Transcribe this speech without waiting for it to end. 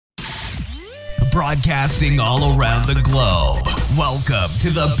broadcasting all around the globe. Welcome to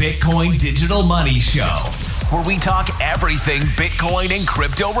the Bitcoin Digital Money Show, where we talk everything Bitcoin and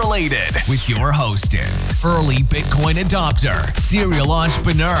crypto related with your hostess, early Bitcoin adopter, serial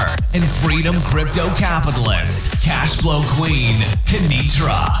entrepreneur, and freedom crypto capitalist, cash flow queen,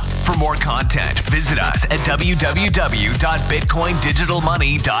 Kenitra. For more content, visit us at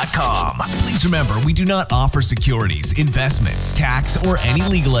www.bitcoindigitalmoney.com. Please remember, we do not offer securities, investments, tax, or any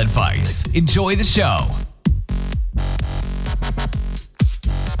legal advice. Enjoy the show.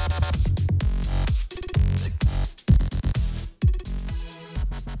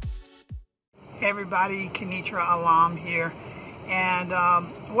 Hey everybody, Kenitra Alam here, and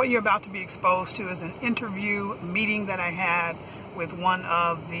what you're about to be exposed to is an interview, a meeting that I had with one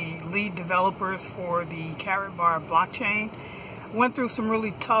of the lead developers for the Karatbar blockchain. Went through some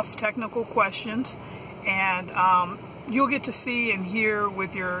really tough technical questions, and you'll get to see and hear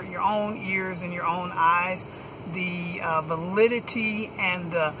with your own ears and your own eyes the validity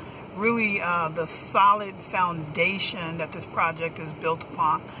and the solid foundation that this project is built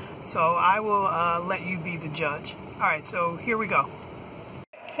upon. So I will let you be the judge. All right, so here we go.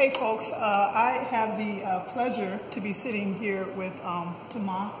 Hey folks, I have the pleasure to be sitting here with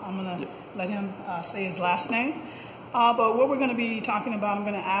Thomas. I'm gonna let him say his last name. But what we're gonna be talking about, I'm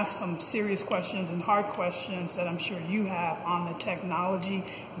gonna ask some serious questions and hard questions that I'm sure you have on the technology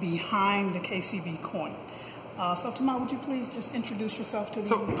behind the KCB coin. So Thomas, would you please just introduce yourself to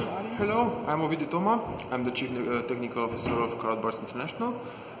the audience? Hello, I'm Ovidiu Toma. I'm the Chief Technical Officer of Karatbar International,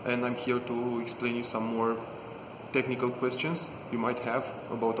 and I'm here to explain you some more technical questions you might have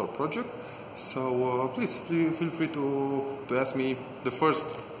about our project. So please feel free to ask me the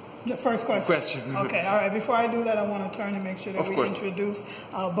first question. Okay, all right. Before I do that, I want to turn and make sure that we introduce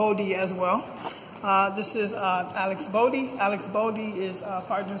Bodhi as well. This is Alex Bodhi. Alex Bodhi is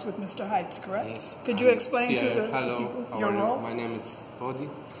partners with Mr. Heights, correct? Yes. Could you explain to the hello, people your role? My name is Bodhi.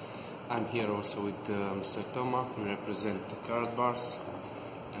 I'm here also with Mr. Toma. We represent the Karatbars.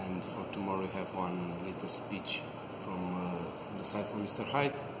 And for tomorrow we have one little speech from the side from Mr.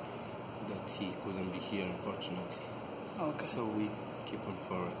 Height that he couldn't be here, unfortunately. Okay. So we keep on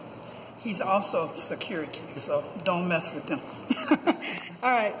forward. He's also security, so don't mess with him.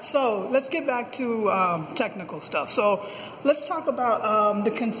 All right, so let's get back to technical stuff. So let's talk about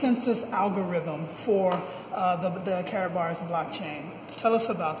the consensus algorithm for the Karatbar's blockchain. Tell us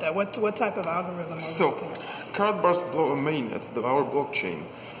about that. What type of algorithm are we looking at? Karatbar's mainnet, our blockchain,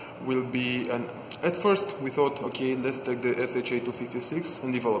 will be at first we thought, okay, let's take the SHA-256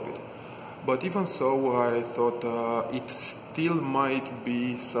 and develop it. But even so, I thought it still might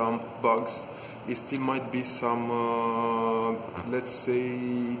be some bugs. It still might be some, let's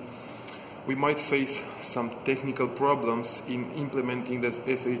say, we might face some technical problems in implementing the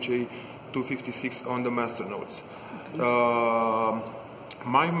SHA-256 on the masternodes. Okay.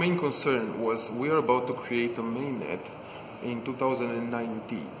 My main concern was we are about to create a mainnet in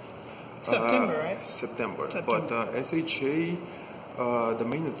 2019. September, right? September. But SHA, the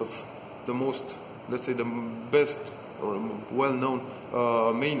mainnet of the most, let's say the best or well-known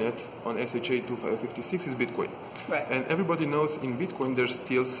mainnet on SHA-256 is Bitcoin. Right. And everybody knows in Bitcoin there's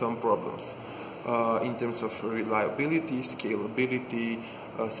still some problems in terms of reliability, scalability,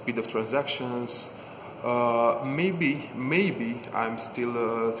 speed of transactions. Maybe I'm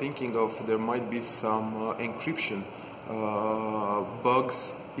still thinking of there might be some encryption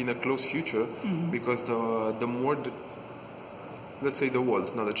bugs in a close future, because the more let's say the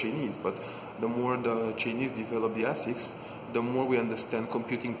world, not the Chinese, but the more the Chinese develop the ASICs, the more we understand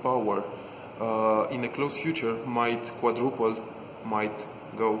computing power in a close future might quadruple, might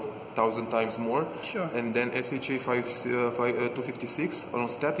go 1,000 times more. Sure. And then SHA-256 on a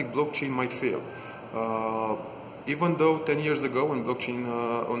static blockchain might fail. Even though 10 years ago when blockchain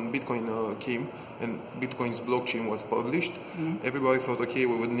on Bitcoin came and Bitcoin's blockchain was published, everybody thought, okay,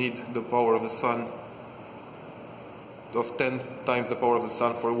 we would need the power of the sun, of 10 times the power of the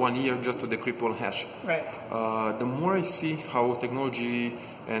sun for 1 year just to decrypt one hash. Right. The more I see how technology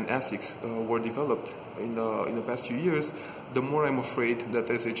and ASICs were developed in the past few years, the more I'm afraid that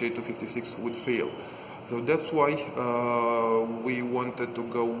SHA-256 would fail. So that's why we wanted to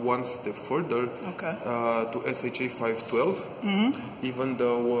go one step further to SHA-512, even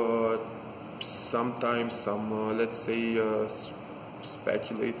though sometimes some, let's say,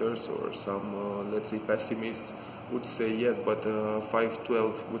 speculators or some, let's say, pessimists would say yes, but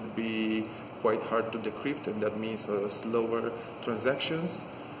 512 would be quite hard to decrypt, and that means slower transactions.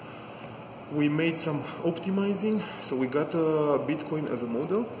 We made some optimizing, so we got Bitcoin as a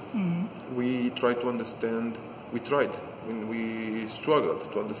model. We tried to understand, we struggled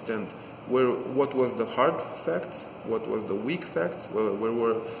to understand what was the hard facts, what was the weak facts, where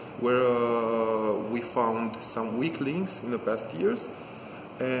we found some weak links in the past years.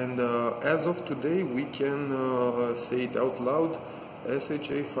 And as of today, we can say it out loud,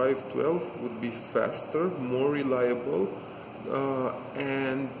 SHA 512 would be faster, more reliable,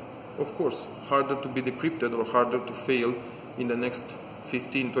 and of course harder to be decrypted or harder to fail in the next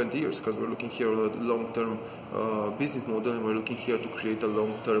 15-20 years, because we're looking here at a long-term business model, and we're looking here to create a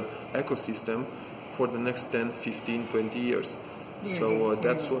long-term ecosystem for the next 10, 15, 20 years. So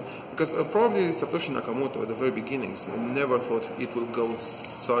that's what, because probably Satoshi Nakamoto at the very beginnings never thought it will go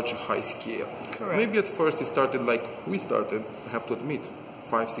such a high scale. Correct. Maybe at first it started like we started, I have to admit,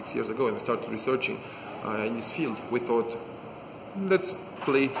 5-6 years ago, and we started researching in this field. We thought, let's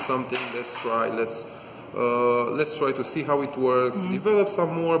play something, let's try to see how it works, develop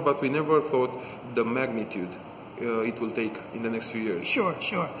some more, but we never thought the magnitude it will take in the next few years. Sure.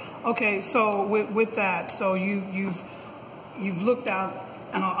 Okay, so with that, so you've looked out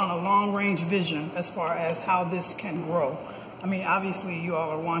on a long-range vision as far as how this can grow. I mean, obviously, you all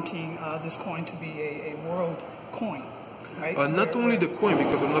are wanting this coin to be a world coin, right? Not only the coin,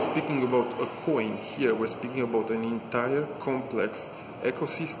 because we're not speaking about a coin here. We're speaking about an entire complex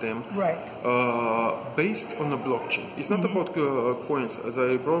ecosystem, right? Based on a blockchain. It's not about coins, as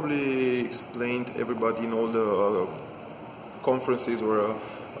I probably explained everybody in all the conferences or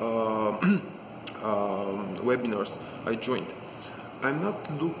webinars I joined. I'm not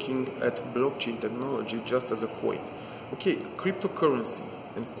looking at blockchain technology just as a coin. Okay, cryptocurrency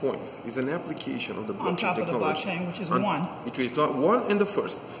and coins is an application of the blockchain on top technology. of the blockchain, which is one. Which is one and the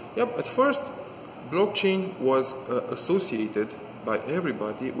first. Yep, at first, blockchain was associated by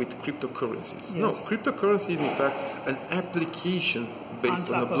everybody with cryptocurrencies. Yes. No, cryptocurrency is in fact an application based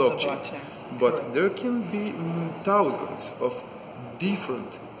on a blockchain. But Correct. there can be thousands of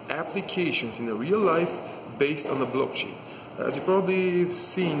different applications in the real life based on the blockchain. As you probably have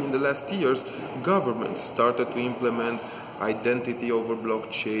seen in the last years, governments started to implement identity over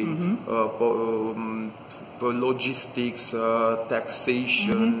blockchain, logistics,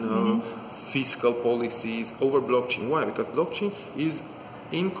 taxation, fiscal policies over blockchain. Why? Because blockchain is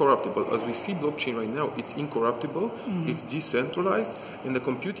incorruptible. As we see blockchain right now, it's incorruptible, it's decentralized, and the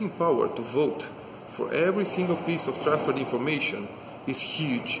computing power to vote for every single piece of transferred information is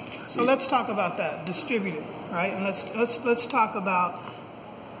huge. So let's talk about that, distributed, right? And let's talk about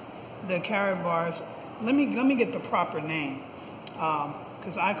the Karatbars. Let me get the proper name,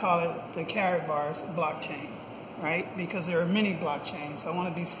 because I call it the Karatbars blockchain, right? Because there are many blockchains. So I want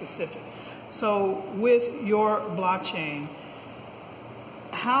to be specific. So with your blockchain,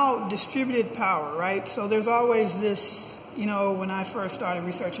 how distributed power, right? So there's always this, when I first started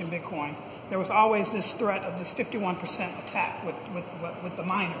researching Bitcoin, there was always this threat of this 51% attack with the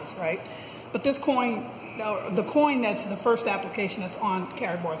miners, right? But this coin, the coin that's the first application that's on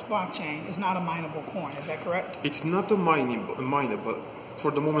Karatbars blockchain is not a mineable coin. Is that correct? It's not a mineable. For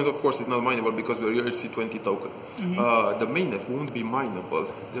the moment, of course, it's not mineable because we're ERC20 token. The mainnet won't be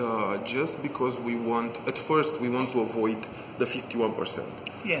mineable just because at first we want to avoid the 51%.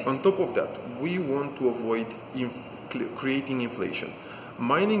 Yes. On top of that, we want to avoid creating inflation.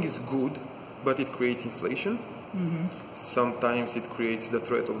 Mining is good, but it creates inflation. Sometimes it creates the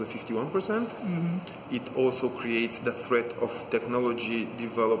threat of the 51%. It also creates the threat of technology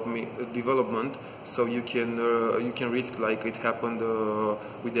development. So you can risk, like it happened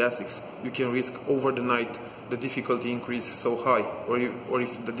with the ASICs. You can risk over the night the difficulty increase so high, or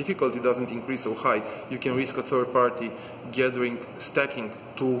if the difficulty doesn't increase so high, you can risk a third party stacking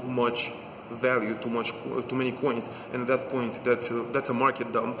too much value, too many coins, and at that point that's a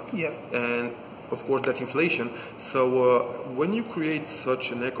market dump. Yeah. And of course, that's inflation. So when you create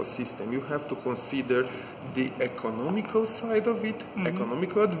such an ecosystem, you have to consider the economical side of it,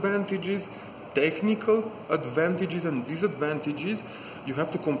 economical advantages, technical advantages and disadvantages. You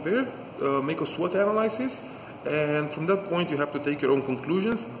have to compare, make a SWOT analysis, and from that point you have to take your own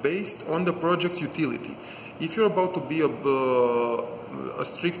conclusions based on the project's utility. If you're about to be a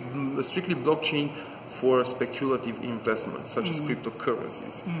strictly blockchain for speculative investments, such as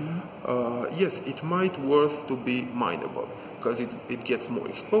cryptocurrencies, yes, it might worth to be mineable because it gets more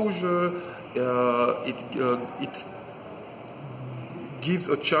exposure. It gives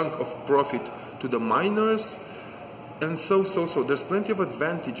a chunk of profit to the miners, and so. There's plenty of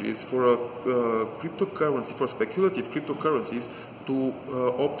advantages for a cryptocurrency, for speculative cryptocurrencies, to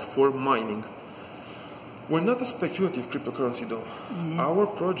opt for mining. We're not a speculative cryptocurrency though. Our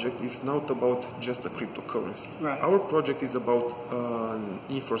project is not about just a cryptocurrency. Right. Our project is about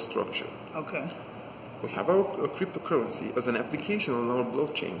infrastructure. Okay. We have our cryptocurrency as an application on our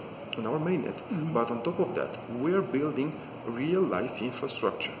blockchain. on our mainnet, but on top of that, we're building real-life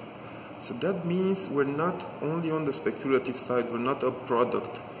infrastructure. So that means we're not only on the speculative side, we're not a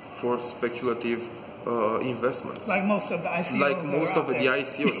product for speculative investments. Like most of the ICOs. Like most of the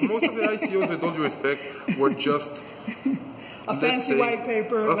ICOs. Most of the ICOs, with all due respect, were just a fancy white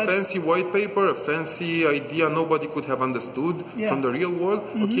paper. A fancy idea nobody could have understood from the real world.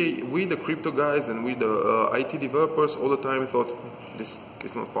 Okay, we the crypto guys and we the IT developers all the time thought this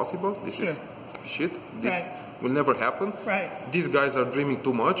is not possible. This is shit. This will never happen. Right. These guys are dreaming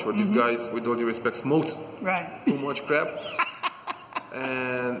too much, or these guys, with all due respect, smoked too much crap.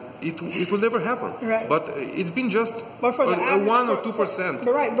 And it will never happen. Right. But it's been just but for the average, 1 or 2%.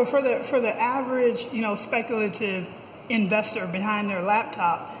 But for the average, speculative investor behind their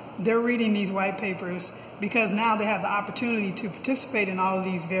laptop, they're reading these white papers because now they have the opportunity to participate in all of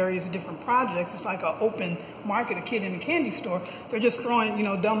these various different projects. It's like an open market, a kid in a candy store. They're just throwing,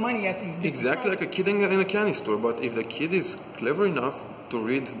 dumb money at these different Exactly projects. like a kid in a candy store. But if the kid is clever enough to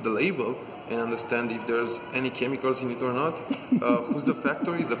read the label and understand if there's any chemicals in it or not, who's the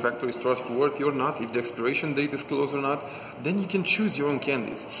factory, is the factory trustworthy or not, if the expiration date is close or not, then you can choose your own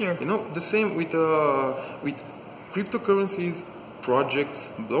candies. Sure. The same with cryptocurrencies, projects,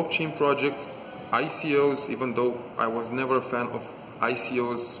 blockchain projects, ICOs, even though I was never a fan of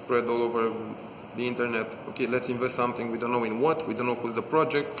ICOs spread all over the internet. Okay, let's invest something, we don't know in what, we don't know who's the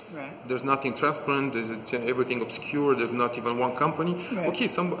project, there's nothing transparent, there's everything obscure, there's not even one company. Okay,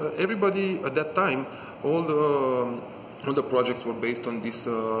 everybody at that time, all the projects were based on this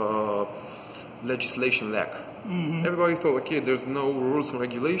legislation lack. Everybody thought, okay, there's no rules and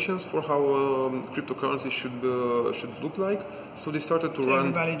regulations for how cryptocurrency should look like, so they started to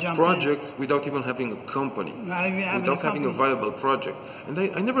run projects without even having a company, without having a viable project. And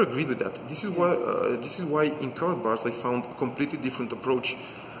I never agreed with that. This is why in Karatbars I found a completely different approach.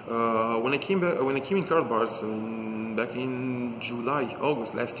 When I came in Karatbars back in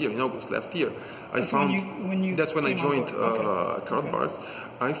August last year, I found that's when I joined Karatbars.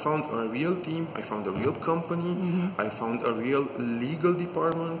 I found a real team, I found a real company, I found a real legal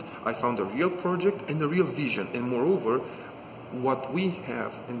department, I found a real project and a real vision. And moreover, what we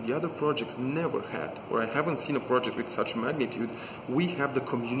have and the other projects never had, or I haven't seen a project with such magnitude, we have the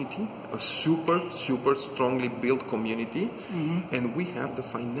community, a super, super strongly built community, and we have the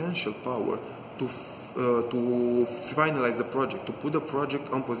financial power to finalize the project, to put the project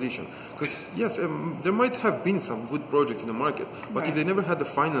on position. Because yes, there might have been some good projects in the market, but if they never had the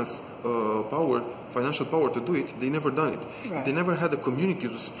financial power to do it, they never done it. If they never had a community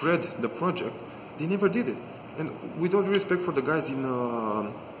to spread the project, they never did it. And with all due respect for the guys in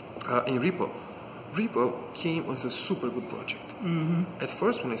Ripple, Ripple came as a super good project. At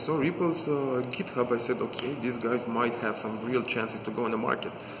first, when I saw Ripple's GitHub, I said, okay, these guys might have some real chances to go in the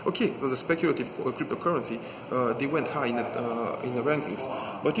market. Okay, as a speculative cryptocurrency, they went high in the rankings.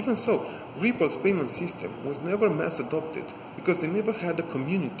 But even so, Ripple's payment system was never mass adopted because they never had a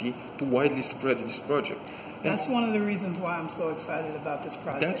community to widely spread this project. That's one of the reasons why I'm so excited about this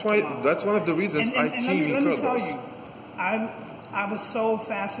project. That's one of the reasons I came in Karatbars. Let me tell you, I was so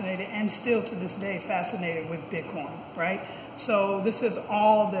fascinated, and still to this day fascinated with Bitcoin, right? So this is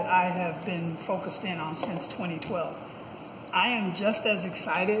all that I have been focused in on since 2012. I am just as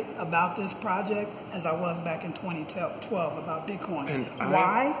excited about this project as I was back in 2012 about Bitcoin.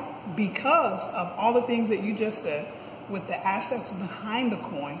 Why? Because of all the things that you just said, with the assets behind the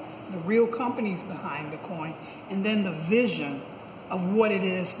coin, the real companies behind the coin, and then the vision of what it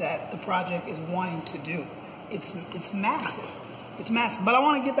is that the project is wanting to do. It's massive. It's massive. But I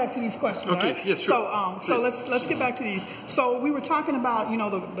want to get back to these questions. Okay. Right? Yes. Sure. So let's get back to these. So we were talking about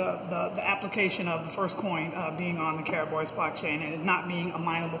the application of the first coin being on the Karatbars blockchain and it not being a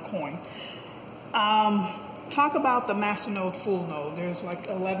mineable coin. Talk about the Masternode full node. There's like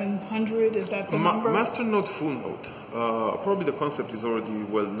 1,100. Is that the number? Masternode full node. Probably the concept is already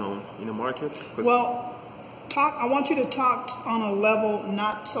well known in the market. Well, I want you to talk on a level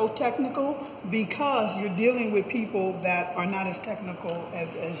not so technical because you're dealing with people that are not as technical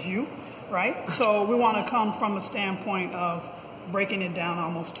as you, right? So we want to come from a standpoint of breaking it down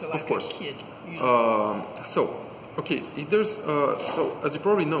almost to like a kid. If there's so as you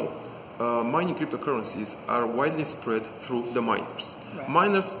probably know. Mining cryptocurrencies are widely spread through the miners. Right.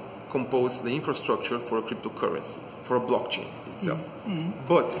 Miners compose the infrastructure for a cryptocurrency, for a blockchain itself.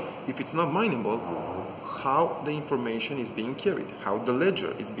 But if it's not mineable, how the information is being carried, how the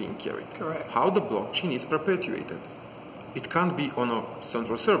ledger is being carried, correct, how the blockchain is perpetuated. It can't be on a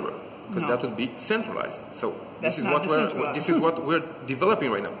central server, because that would be centralized. So this is what we're developing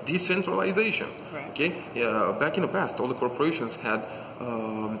right now, decentralization. Right. Okay, back in the past, all the corporations had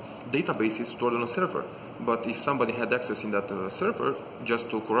database is stored on a server. But if somebody had access in that server just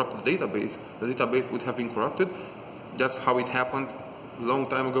to corrupt the database would have been corrupted. That's how it happened a long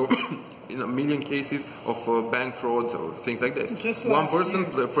time ago in a million cases of bank frauds or things like this. Just one person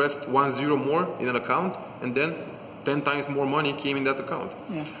pressed 1 0 more in an account, and then 10 times more money came in that account.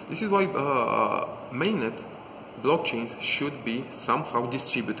 Yeah. This is why mainnet blockchains should be somehow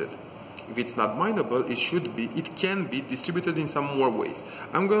distributed. If it's not mineable, it can be distributed in some more ways.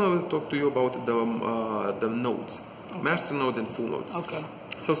 I'm going to talk to you about the nodes, master nodes and full nodes. Okay.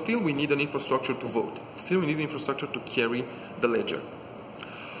 So still we need an infrastructure to vote. Still we need infrastructure to carry the ledger.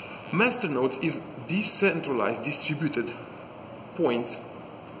 Master nodes is decentralized, distributed points.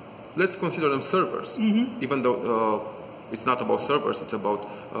 Let's consider them servers, even though it's not about servers, it's about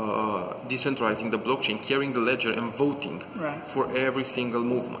decentralizing the blockchain, carrying the ledger and voting for every single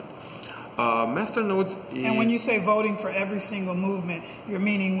movement. Master nodes is... And when you say voting for every single movement, you're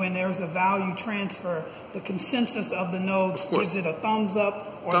meaning when there's a value transfer, the consensus of the nodes gives it a thumbs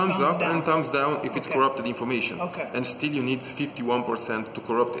up or thumbs up down. And thumbs down if it's corrupted information. And still you need 51% to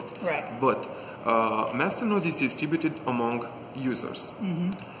corrupt it. But master nodes is distributed among users.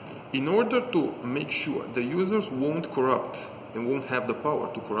 In order to make sure the users won't corrupt and won't have the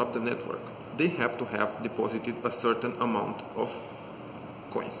power to corrupt the network, they have to have deposited a certain amount of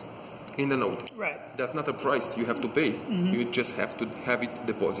coins in the node. That's not a price you have to pay. You just have to have it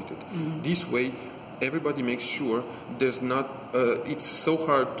deposited. This way, everybody makes sure there's not... it's so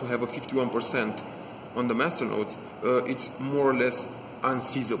hard to have a 51% on the master nodes. It's more or less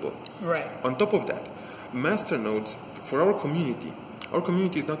unfeasible. On top of that, master nodes, for our community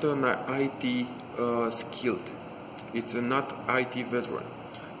is not an IT skilled. It's not IT veteran.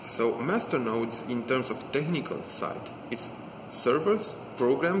 So master nodes, in terms of technical side, it's servers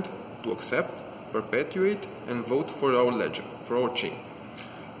programmed to accept, perpetuate, and vote for our ledger, for our chain.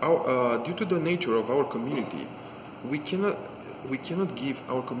 Due to the nature of our community, we cannot give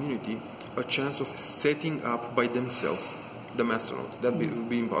our community a chance of setting up by themselves the master nodes. That will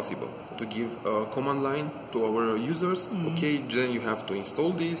be impossible. To give a command line to our users, okay, then you have to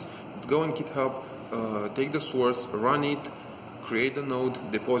install this, go on GitHub, take the source, run it, create the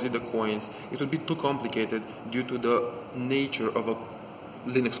node, deposit the coins. It would be too complicated due to the nature of a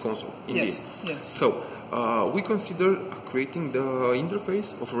Linux console, indeed. So we consider creating the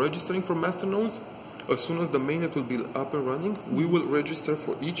interface of registering for master nodes. As soon as the mainnet will be up and running, we will register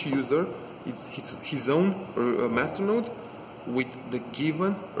for each user his own master node with the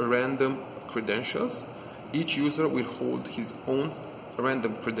given random credentials. Each user will hold his own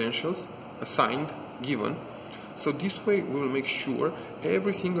random credentials, assigned, given. So this way we will make sure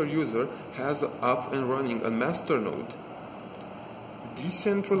every single user has up and running a master node,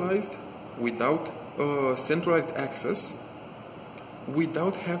 decentralized, without centralized access,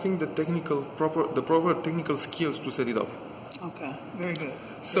 without having the proper technical skills to set it up. Okay, very good.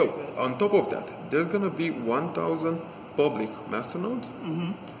 So on top of that, there's gonna be 1,000 public master nodes,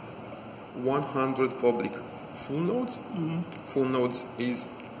 100 public full nodes. Full nodes is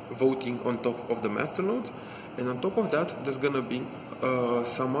voting on top of the master nodes, and on top of that there's gonna be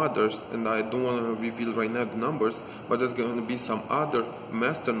some others, and I don't want to reveal right now the numbers, but there's going to be some other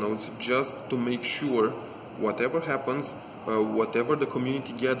master nodes just to make sure whatever happens, whatever the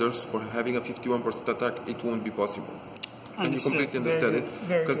community gathers for having a 51% attack, it won't be possible. And you completely understand it,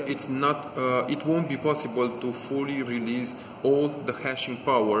 because it's not, it won't be possible to fully release all the hashing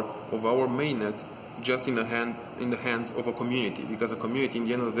power of our mainnet just in the hands of a community, because a community, in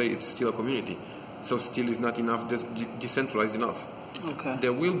the end of the day, it's still a community, so still is not enough, decentralized enough.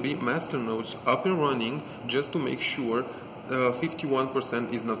 There will be master nodes up and running just to make sure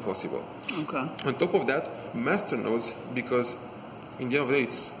 51% is not possible. On top of that, master nodes, because in the end of the day,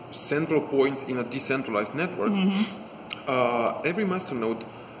 it's central points in a decentralized network. Every master node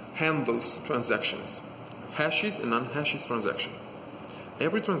handles transactions, hashes and unhashes transaction.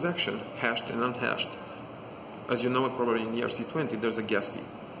 Every transaction, hashed and unhashed, as you know probably in ERC20, there's a gas fee.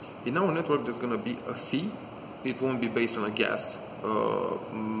 In our network, there's going to be a fee. It won't be based on a gas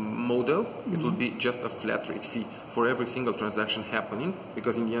model. It will be just a flat rate fee for every single transaction happening,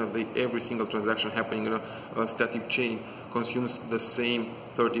 because in the end of the day, every single transaction happening in a static chain consumes the same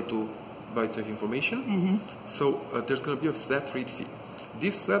 32 bytes of information. So there's going to be a flat rate fee.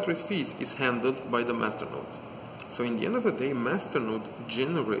 This flat rate fee is handled by the master node. So in the end of the day, master node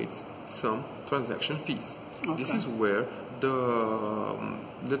generates some transaction fees. This is where the,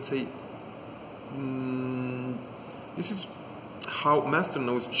 let's say, this is how master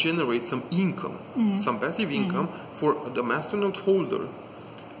nodes generate some income, some passive income for the master node holder.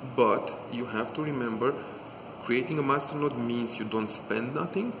 But you have to remember, creating a master node means you don't spend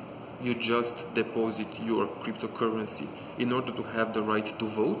nothing, you just deposit your cryptocurrency in order to have the right to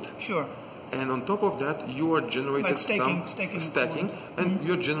vote. Sure. And on top of that, you are generating like stacking, and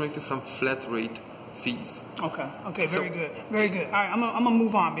you're generating some flat rate fees. Okay, very good. All right, I'm gonna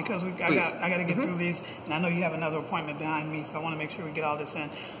move on because I got to get through these, and I know you have another appointment behind me, so I want to make sure we get all this in.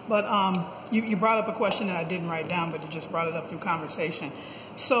 But you brought up a question that I didn't write down, but you just brought it up through conversation.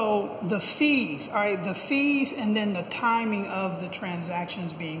 So the fees, all right, the fees and then the timing of the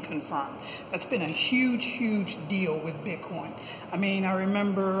transactions being confirmed. That's been a huge deal with Bitcoin. I mean, I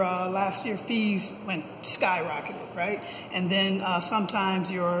remember last year fees went skyrocketed, right? And then sometimes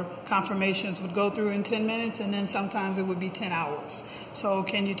your confirmations would go through in 10 minutes and then sometimes it would be 10 hours. So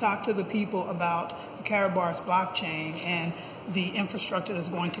can you talk to the people about the Karatbars blockchain and the infrastructure that's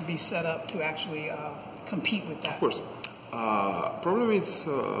going to be set up to actually compete with that? Of course. Problem is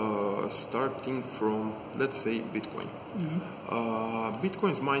starting from, let's say, Bitcoin.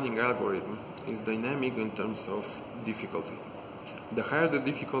 Bitcoin's mining algorithm is dynamic in terms of difficulty. The higher the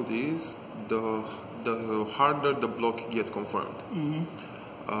difficulty is, the harder the block gets confirmed.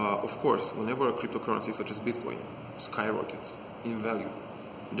 Of course, whenever a cryptocurrency such as Bitcoin skyrockets in value,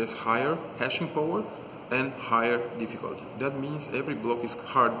 there's higher hashing power and higher difficulty. That means every block is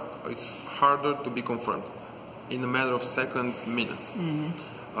harder to be confirmed in a matter of seconds, minutes.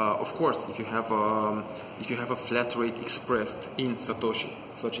 Of course, if you have a flat rate expressed in Satoshi,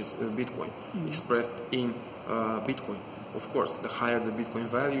 such as Bitcoin, expressed in Bitcoin, of course, the higher the Bitcoin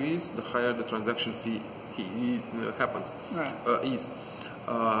value is, the higher the transaction fee happens. Right.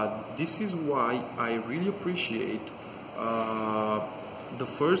 This is why I really appreciate the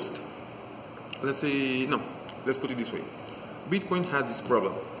first. Let's put it this way. Bitcoin had this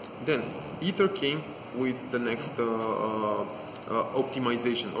problem. Then Ether came with the next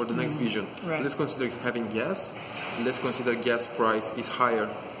optimization or the next vision. Right. Let's consider having gas. Let's consider gas price is higher.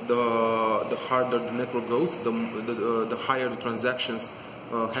 The harder the network goes, the higher the transactions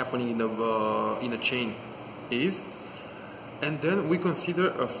happening in a chain is. And then we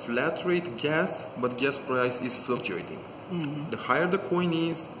consider a flat rate gas, but gas price is fluctuating. The higher the coin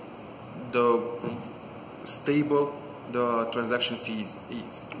is, the stable the transaction fees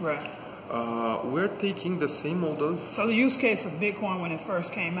is. Right. We're taking the same model. So the use case of Bitcoin when it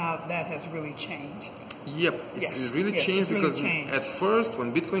first came out, that has really changed. Yep, it's really changed because at first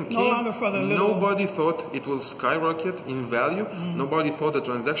when Bitcoin came, nobody thought it will skyrocket in value. Nobody thought the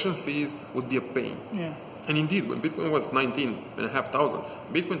transaction fees would be a pain. Yeah. And indeed, when Bitcoin was 19,500,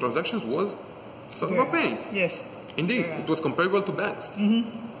 Bitcoin transactions was sort of a pain. Yes. Indeed, it was comparable to banks.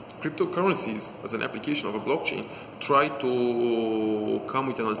 Cryptocurrencies, as an application of a blockchain, try to come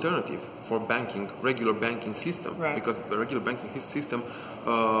with an alternative for regular banking system, because the regular banking system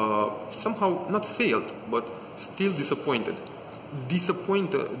somehow not failed, but still disappointed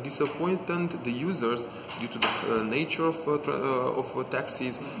the users due to the nature of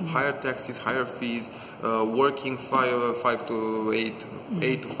taxes, higher taxes, higher fees, working 5 to 8,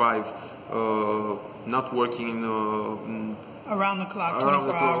 8 to 5, not working in around the clock,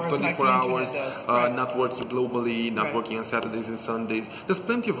 24 hours, not working globally, not working on Saturdays and Sundays. There's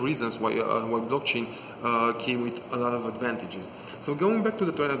plenty of reasons why blockchain came with a lot of advantages. So going back to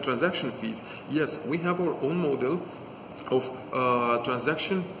the transaction fees, yes, we have our own model of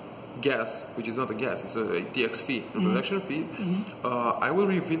transaction gas, which is not a gas, it's a TX fee, a transaction fee. I will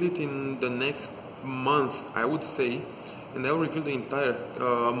reveal it in the next month, I would say, and I'll reveal the entire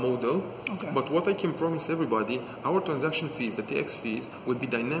model. But what I can promise everybody, our transaction fees, the TX fees, will be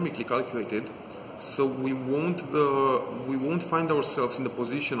dynamically calculated, so we won't find ourselves in the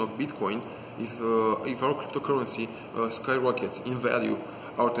position of Bitcoin if our cryptocurrency skyrockets in value.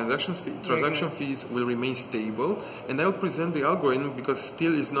 Our transaction fees will remain stable, and I will present the algorithm because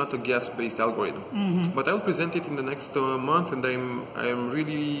still is not a gas-based algorithm. But I will present it in the next month, and I'm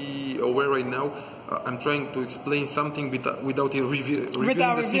really aware right now. I'm trying to explain something without revealing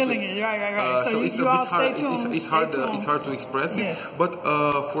the secret. It. Right. So you all stay tuned. It's hard to express it, but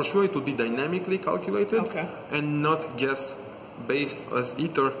for sure it will be dynamically calculated and not gas-based as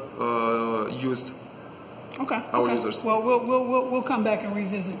Ether used. Our users. Well, we'll come back and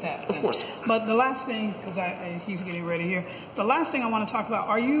revisit that. Of course. But the last thing, because he's getting ready here, the last thing I want to talk about,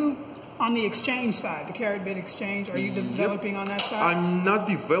 are you on the exchange side, the Karatbit exchange? Are you developing on that side? I'm not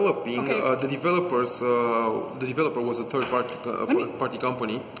developing. The developer was a third party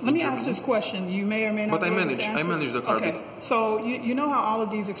company. Let me ask this question. You may or may not. But I manage the Karatbit. Okay. So you know how all of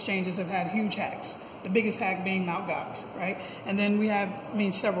these exchanges have had huge hacks. The biggest hack being Mt. Gox, right? And then we have,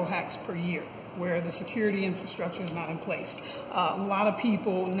 several hacks per year. where the security infrastructure is not in place. A lot of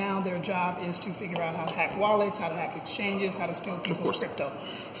people now, their job is to figure out how to hack wallets, how to hack exchanges, how to steal people's crypto.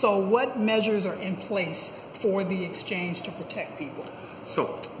 So what measures are in place for the exchange to protect people?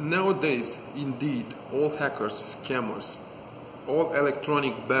 So nowadays, indeed, all hackers, scammers, all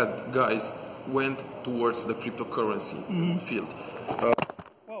electronic bad guys went towards the cryptocurrency field.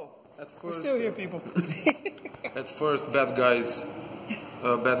 Whoa, At first, we're still here, people. At first, bad guys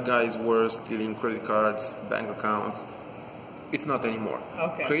were stealing credit cards, bank accounts. It's not anymore.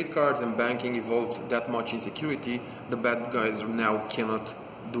 Okay. Credit cards and banking evolved that much in security. The bad guys now cannot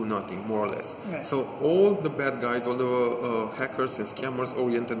do nothing, more or less. Right. So all the bad guys, all the hackers and scammers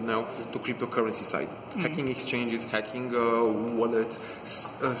oriented now to cryptocurrency side. Hacking exchanges, hacking wallets,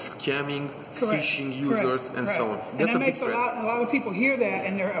 scamming, phishing users, and so on. And that makes a lot of people hear that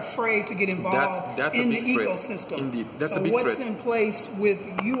and they're afraid to get involved in the ecosystem. Indeed, that's so a big what's threat. in place with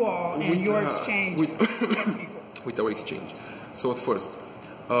you all and your exchange to protect people? With our exchange. So at first,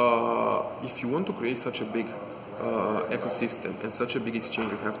 if you want to create such a big ecosystem and such a big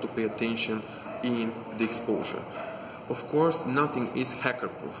exchange, you have to pay attention in the exposure. Of course, nothing is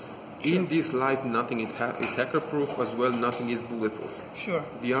hacker-proof. Sure. In this life, nothing is hacker-proof, as well nothing is bulletproof. Sure.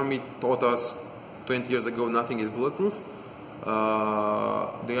 The army taught us 20 years ago nothing is bulletproof.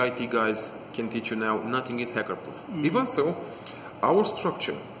 The IT guys can teach you now nothing is hacker-proof. Even so, our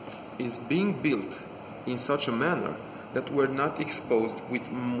structure is being built in such a manner that we're not exposed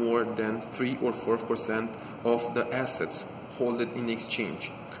with more than 3 or 4% of the assets held in exchange.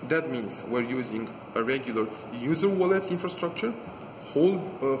 That means we're using a regular user wallets infrastructure,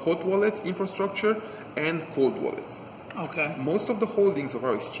 hot wallets infrastructure, and cold wallets. Okay. Most of the holdings of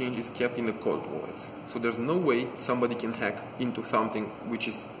our exchange is kept in the cold wallets. So there's no way somebody can hack into something which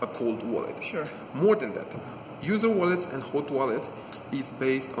is a cold wallet. Sure. More than that, user wallets and hot wallets is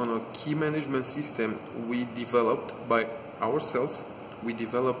based on a key management system we developed by ourselves. We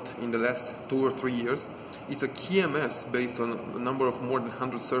developed in the last 2 or 3 years. It's a KMS based on a number of more than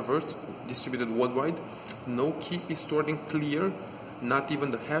 100 servers distributed worldwide. No key is stored in clear. Not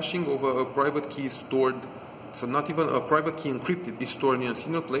even the hashing of a private key is stored. So not even a private key encrypted is stored in a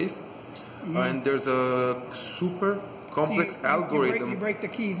single place. And there's a super complex algorithm. You break the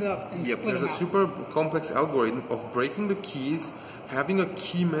keys up and split There's them a out. super complex algorithm of breaking the keys, having a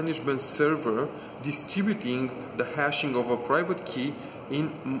key management server distributing the hashing of a private key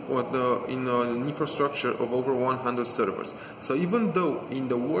in an infrastructure of over 100 servers. So even though in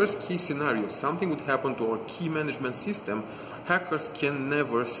the worst case scenario something would happen to our key management system, hackers can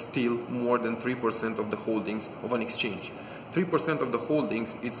never steal more than 3% of the holdings of an exchange. 3% of the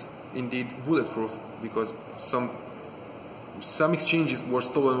holdings, it's indeed bulletproof, because some exchanges were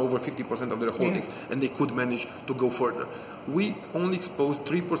stolen over 50% of their holdings, and they could manage to go further. We only expose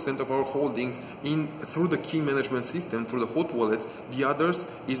 3% of our holdings through the key management system, through the hot wallets. The others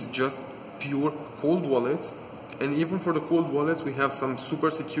is just pure cold wallets. And even for the cold wallets, we have some super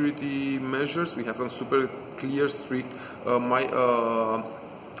security measures. We have some super clear, strict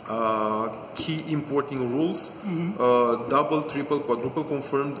key importing rules, double, triple, quadruple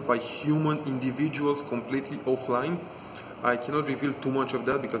confirmed by human individuals, completely offline. I cannot reveal too much of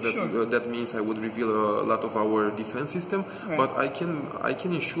that, because that means I would reveal a lot of our defense system. Right. But I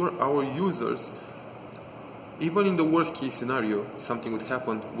can assure our users, even in the worst case scenario, something would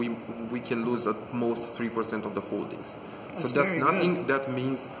happen, we can lose at most 3% of the holdings. That's so that's nothing. good. That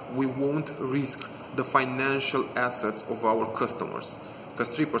means we won't risk the financial assets of our customers, because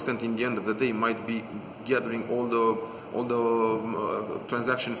 3% in the end of the day might be gathering all the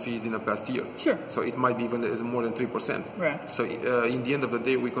transaction fees in the past year. Sure. So it might be even more than 3%. Right. So in the end of the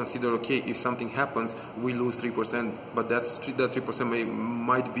day, we consider, okay, if something happens, we lose 3%, but that 3%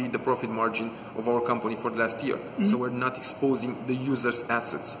 might be the profit margin of our company for the last year. So we're not exposing the user's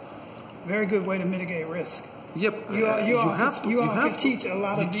assets. Very good way to mitigate risk. Yep. You have to. You all have can to. teach a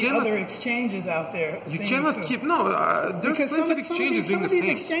lot of the other exchanges out there. You cannot keep. No, there's because plenty of exchanges doing the some of these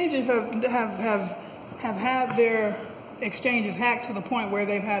same. exchanges have had their exchanges hacked to the point where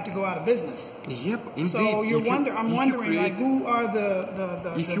they've had to go out of business. Yep, indeed. So I'm wondering, like, who are the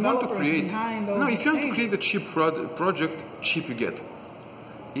developers behind those exchanges? If you want to create a cheap project, cheap you get.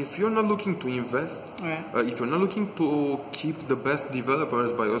 If you're not looking to invest, if you're not looking to keep the best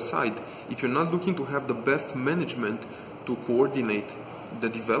developers by your side, if you're not looking to have the best management to coordinate the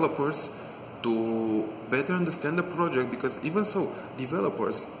developers, to better understand the project, because even so,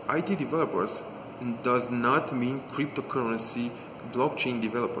 developers, IT developers, does not mean cryptocurrency blockchain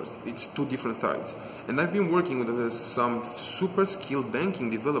developers. It's two different sides. And I've been working with some super skilled banking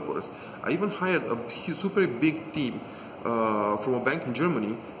developers. I even hired a super big team from a bank in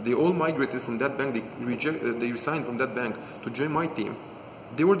Germany. They all migrated from that bank. They resigned from that bank to join my team.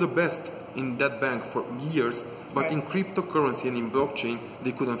 They were the best in that bank for years, but in cryptocurrency and in blockchain,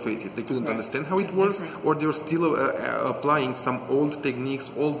 they couldn't face it. They couldn't understand how it works, or they were still applying some old techniques,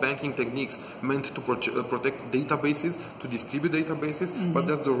 old banking techniques meant to protect databases, to distribute databases, but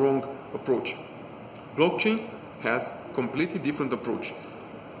that's the wrong approach. Blockchain has completely different approach.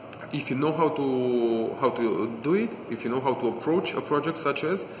 If you know how to do it, if you know how to approach a project such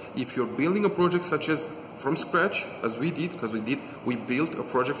as, if you're building a project such as from scratch, as we did, we built a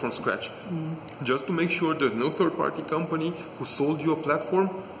project from scratch, just to make sure there's no third-party company who sold you a platform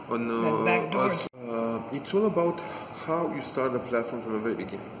on it's all about how you start the platform from the very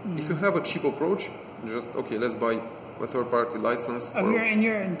beginning. If you have a cheap approach, just let's buy a third-party license. And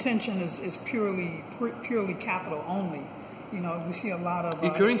your intention is purely capital only. You know, we see a lot of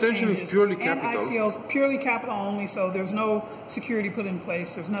if your intention is purely capital, and ICOs purely capital only, so there's no security put in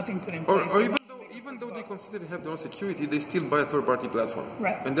place, there's nothing put in place. Or even though they consider they have their own security, they still buy a third-party platform.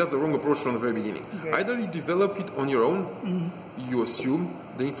 Right. And that's the wrong approach from the very beginning. Okay. Either you develop it on your own, you assume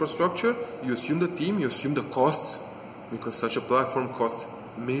the infrastructure, you assume the team, you assume the costs, because such a platform costs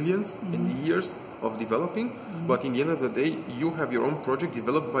millions in years of developing, but in the end of the day, you have your own project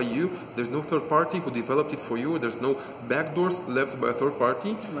developed by you. There's no third party who developed it for you. There's no backdoors left by a third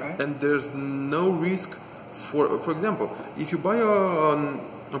party, and there's no risk for example, if you buy a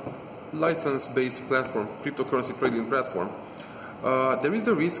license-based platform, cryptocurrency trading platform, there is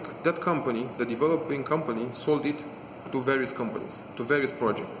the risk that company, the developing company, sold it to various companies, to various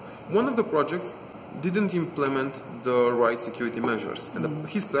projects. One of the projects didn't implement the right security measures, and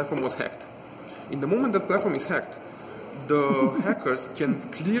his platform was hacked. In the moment that platform is hacked, the hackers can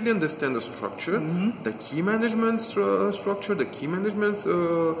clearly understand the structure, the key management structure, the key management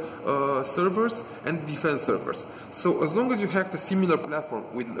servers, and defense servers. So as long as you hacked a similar platform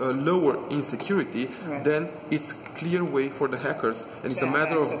with lower insecurity, then it's clear way for the hackers, and it's a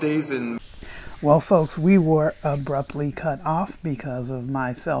matter of days and... Well, folks, we were abruptly cut off because of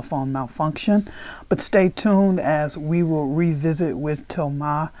my cell phone malfunction, but stay tuned as we will revisit with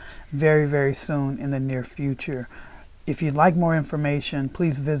Tomas very, very soon in the near future. If you'd like more information,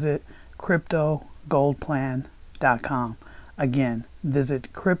 please visit CryptoGoldPlan.com. Again,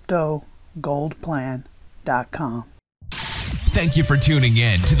 visit CryptoGoldPlan.com. Thank you for tuning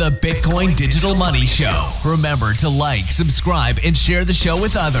in to the Bitcoin Digital Money Show. Remember to like, subscribe, and share the show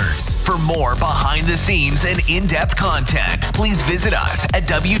with others. For more behind the scenes and in-depth content, please visit us at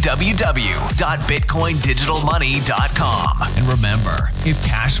www.bitcoindigitalmoney.com. And remember, if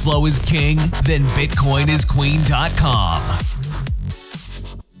cash flow is king, then bitcoinisqueen.com.